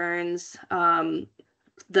concerns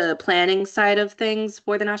the planning side of things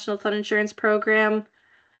for the National Flood Insurance Program.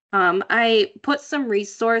 I put some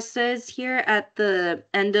resources here at the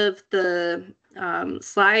end of the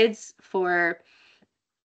slides for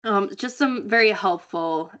just some very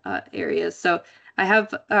helpful areas. So I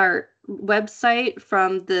have our website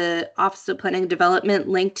from the Office of Planning and Development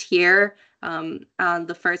linked here on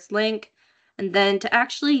the first link. And then to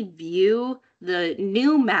actually view the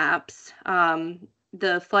new maps,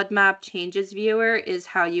 the flood map changes viewer is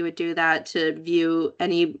how you would do that to view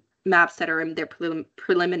any maps that are in their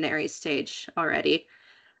preliminary stage already.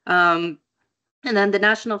 And then the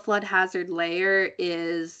National Flood Hazard layer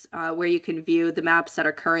is where you can view the maps that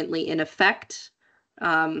are currently in effect.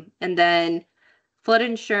 And then flood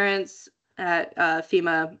insurance at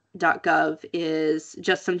FEMA.gov is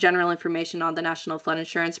just some general information on the National Flood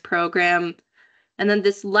Insurance Program. And then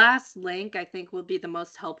this last link, I think, will be the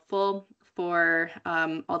most helpful for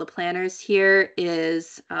all the planners here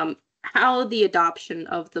is how the adoption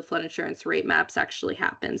of the flood insurance rate maps actually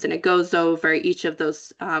happens. And it goes over each of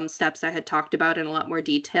those steps I had talked about in a lot more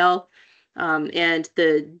detail and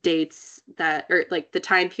the dates that, or like the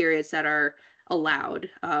time periods that are allowed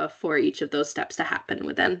for each of those steps to happen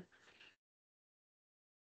within.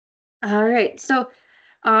 All right, so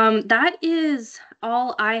that is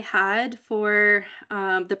all I had for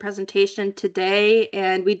the presentation today,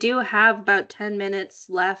 and we do have about 10 minutes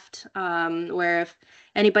left where if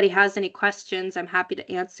anybody has any questions, I'm happy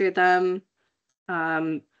to answer them,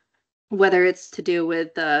 whether it's to do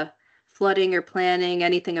with the flooding or planning,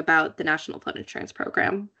 anything about the National Flood Insurance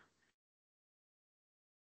Program.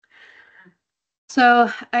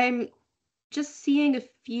 So I'm just seeing a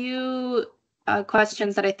few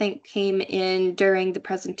questions that I think came in during the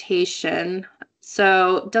presentation.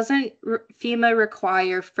 So doesn't FEMA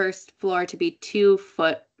require first floor to be 2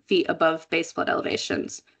 feet above base flood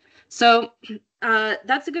elevations. So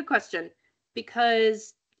that's a good question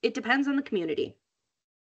because it depends on the community.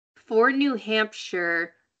 For New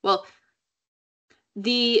Hampshire, well,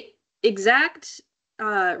 the exact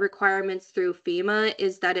requirements through FEMA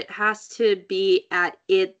is that it has to be at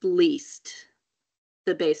least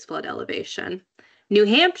the base flood elevation. New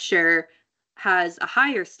Hampshire has a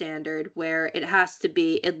higher standard where it has to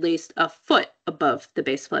be at least a foot above the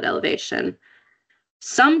base flood elevation.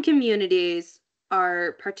 Some communities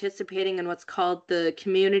are participating in what's called the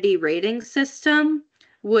community rating system,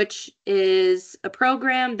 which is a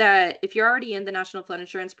program that if you're already in the National Flood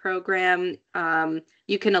Insurance Program,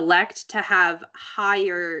 you can elect to have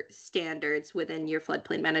higher standards within your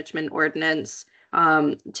floodplain management ordinance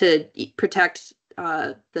to protect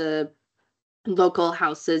the local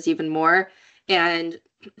houses even more. And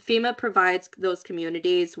FEMA provides those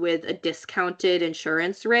communities with a discounted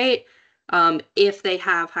insurance rate if they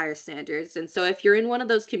have higher standards. And so if you're in one of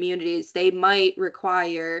those communities, they might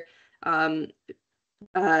require any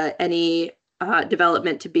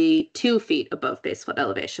development to be 2 feet above base flood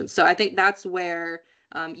elevation. So I think that's where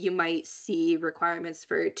you might see requirements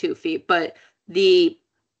for 2 feet, but the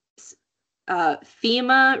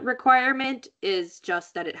FEMA requirement is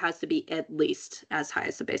just that it has to be at least as high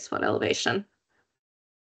as the base flood elevation.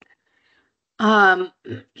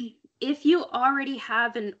 If you already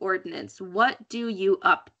have an ordinance, what do you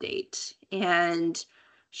update? And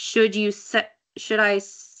should you send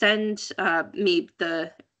me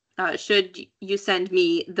the should you send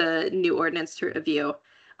me the new ordinance to review?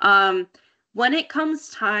 When it comes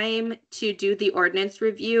time to do the ordinance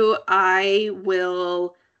review, I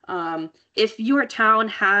will if your town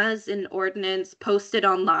has an ordinance posted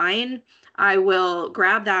online, I will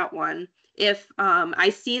grab that one. If I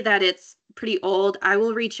see that it's pretty old, I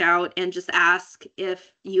will reach out and just ask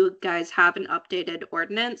if you guys have an updated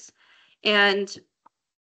ordinance. And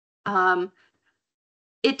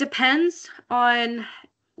it depends on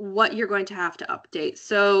what you're going to have to update.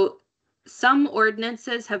 So some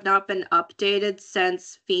ordinances have not been updated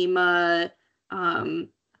since FEMA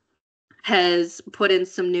has put in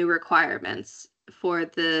some new requirements for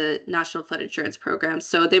the National Flood Insurance Program.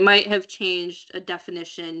 So they might have changed a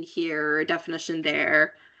definition here or a definition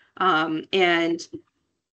there. And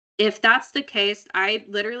if that's the case, I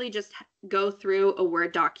literally just go through a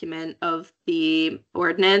Word document of the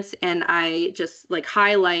ordinance and I just like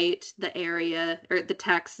highlight the area or the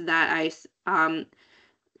text that I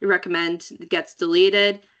recommend gets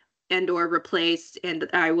deleted and or replaced, and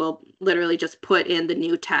I will literally just put in the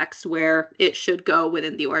new text where it should go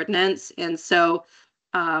within the ordinance. And so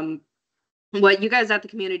what you guys at the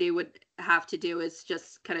community would have to do is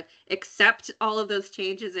just kind of accept all of those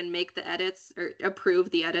changes and make the edits or approve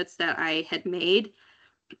the edits that I had made,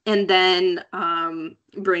 and then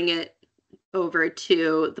bring it over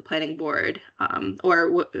to the planning board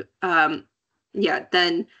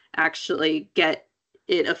then actually get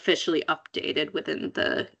it officially updated within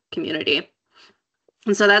the community.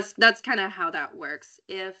 And so that's kind of how that works.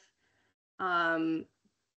 If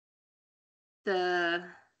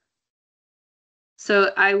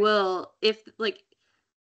so I will, if like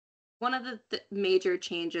one of the major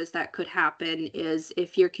changes that could happen is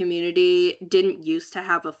if your community didn't used to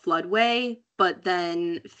have a floodway, but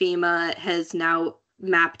then FEMA has now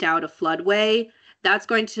mapped out a floodway, that's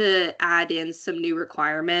going to add in some new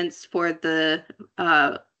requirements for the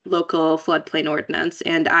local floodplain ordinance.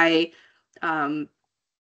 And I am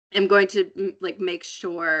going to like make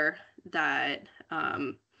sure that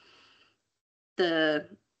the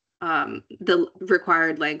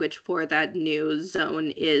required language for that new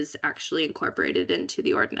zone is actually incorporated into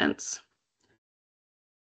the ordinance.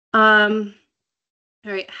 All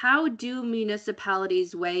right, how do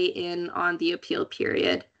municipalities weigh in on the appeal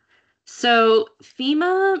period? So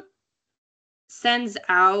FEMA sends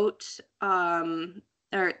out,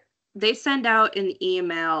 or they send out an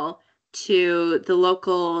email to the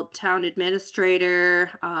local town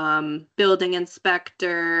administrator, building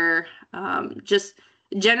inspector, just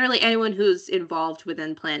generally anyone who's involved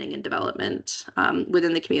within planning and development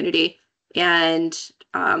within the community. And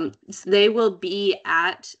they will be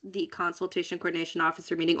at the consultation coordination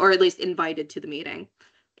officer meeting, or at least invited to the meeting.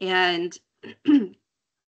 And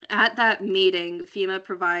at that meeting, FEMA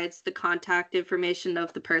provides the contact information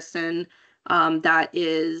of the person that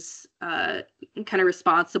is kind of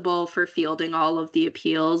responsible for fielding all of the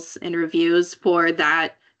appeals and reviews for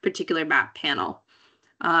that particular map panel.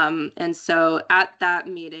 And so at that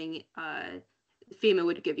meeting, FEMA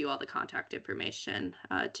would give you all the contact information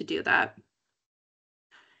to do that.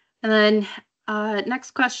 And then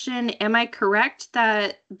Next question. Am I correct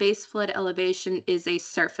that base flood elevation is a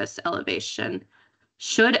surface elevation?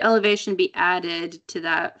 Should elevation be added to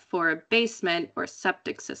that for a basement or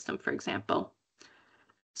septic system, for example?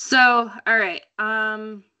 So, all right.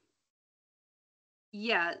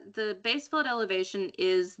 Yeah, the base flood elevation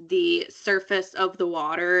is the surface of the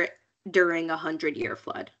water during a 100-year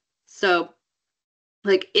flood. So,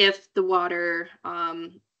 like if the water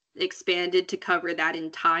expanded to cover that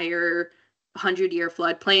entire 100-year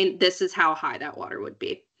floodplain, this is how high that water would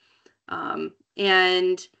be.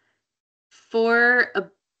 And for a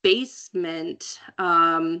basement,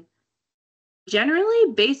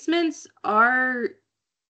 generally basements are,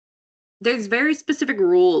 there's very specific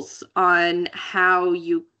rules on how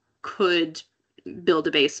you could build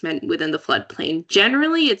a basement within the floodplain.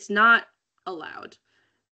 Generally, it's not allowed.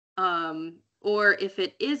 Or if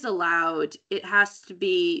it is allowed, it has to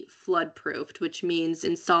be flood proofed, which means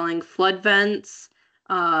installing flood vents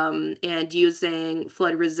and using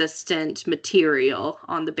flood resistant material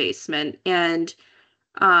on the basement. And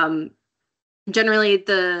generally,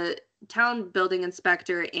 the town building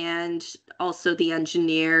inspector and also the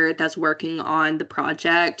engineer that's working on the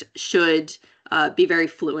project should be very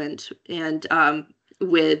fluent and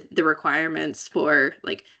with the requirements for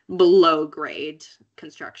like below grade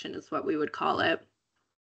construction is what we would call it.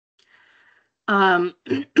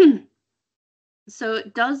 So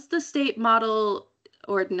does the state model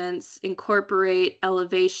ordinance incorporate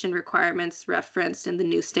elevation requirements referenced in the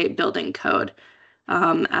new state building code,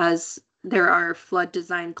 as there are flood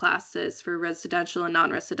design classes for residential and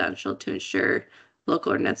non-residential to ensure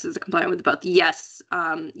local ordinances are compliant with both? Yes,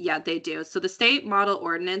 yeah, they do. So the state model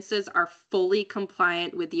ordinances are fully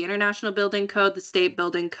compliant with the International Building Code, the state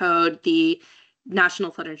building code, the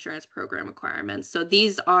National Flood Insurance Program requirements. So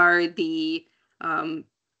these are the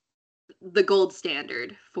gold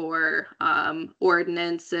standard for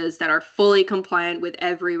ordinances that are fully compliant with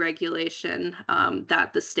every regulation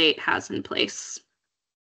that the state has in place.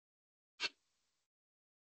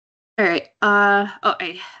 All right. Oh,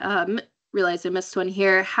 I realized I missed one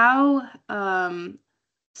here. How,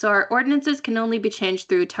 so our ordinances can only be changed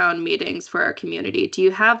through town meetings for our community. Do you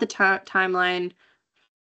have the timeline,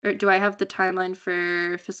 or do I have the timeline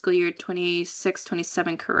for fiscal year 26,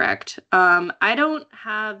 27 correct? I don't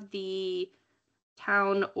have the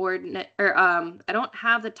town ordinance, or I don't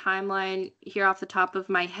have the timeline here off the top of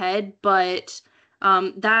my head, but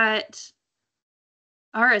that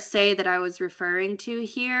RSA that I was referring to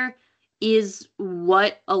here is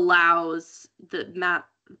what allows the map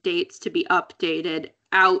dates to be updated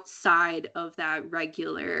outside of that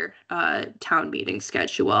regular town meeting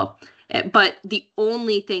schedule. But the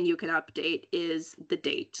only thing you can update is the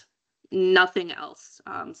date, nothing else.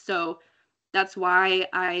 So that's why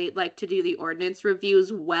I like to do the ordinance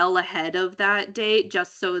reviews well ahead of that date,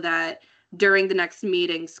 just so that during the next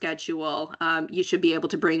meeting schedule, you should be able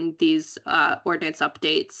to bring these ordinance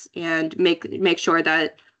updates and make sure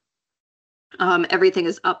that everything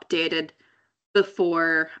is updated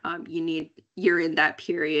before you're in that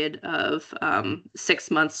period of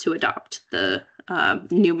 6 months to adopt the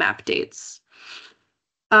new map dates.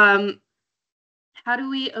 How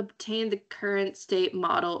do we obtain the current state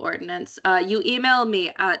model ordinance? You email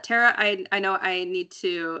me, Tara. I know I need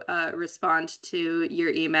to respond to your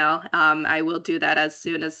email. I will do that as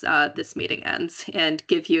soon as this meeting ends and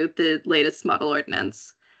give you the latest model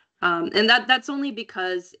ordinance. And that's only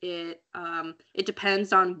because it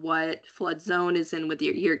depends on what flood zone is in with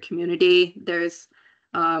your community. There's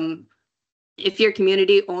if your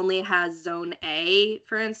community only has zone A,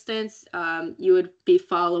 for instance, you would be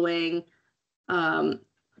following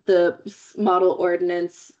the model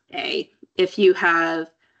ordinance A. If you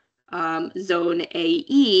have zone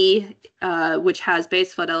AE, which has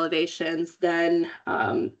base flood elevations, then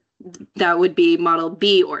that would be model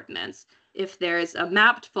B ordinance. If there's a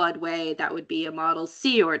mapped floodway, that would be a model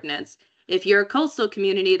C ordinance. If you're a coastal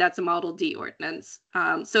community, that's a model D ordinance.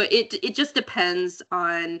 So it just depends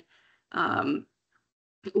on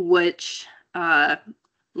which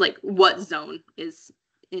like what zone is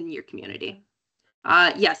in your community.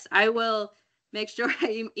 Yes, I will make sure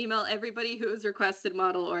I email everybody who has requested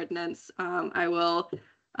model ordinance. I will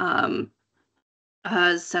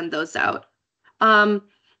send those out.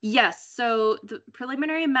 Yes, so the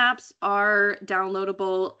preliminary maps are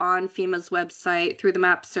downloadable on FEMA's website through the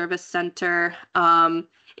Map Service Center.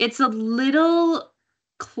 It's a little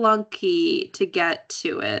clunky to get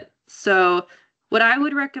to it. So what I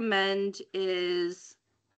would recommend is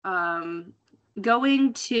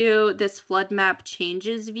going to this flood map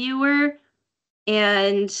changes viewer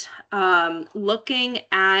and looking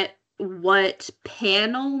at what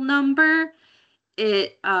panel number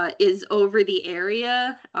it is over the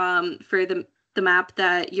area for the map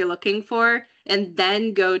that you're looking for, and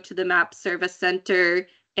then go to the map service center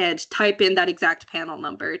and type in that exact panel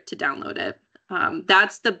number to download it.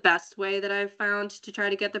 That's the best way that I've found to try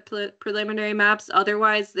to get the preliminary maps.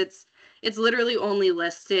 Otherwise, it's literally only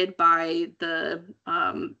listed by the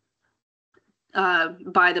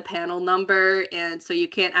panel number, and so you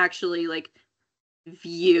can't actually like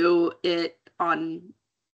view it on,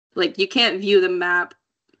 like, you can't view the map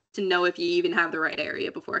to know if you even have the right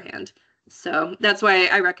area beforehand. So that's why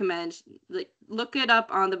I recommend, like, look it up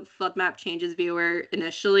on the flood map changes viewer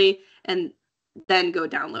initially, and then go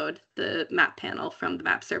download the map panel from the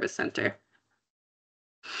map service center.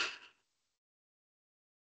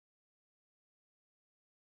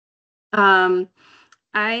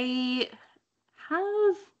 I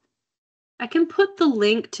can put the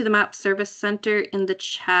link to the map service center in the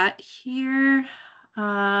chat here.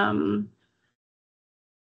 All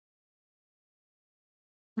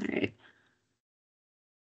right.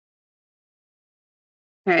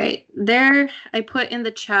 All right, there I put in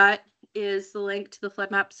the chat is the link to the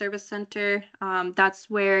Flood Map Service Center. That's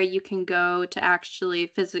where you can go to actually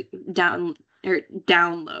download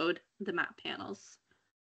the map panels.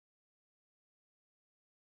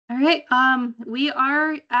 All right, we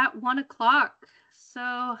are at 1 o'clock.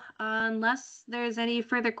 So unless there's any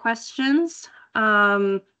further questions,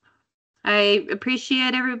 I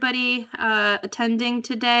appreciate everybody attending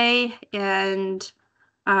today, and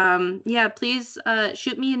yeah, please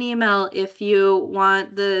shoot me an email if you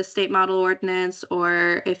want the state model ordinance,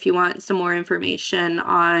 or if you want some more information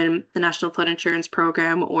on the National Flood Insurance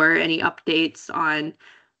Program, or any updates on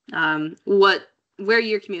where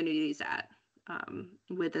your community is at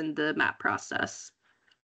within the map process.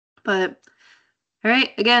 But all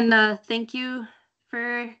right, again, thank you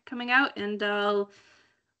for coming out, and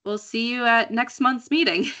we'll see you at next month's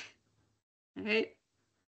meeting. All right,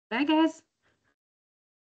 bye guys.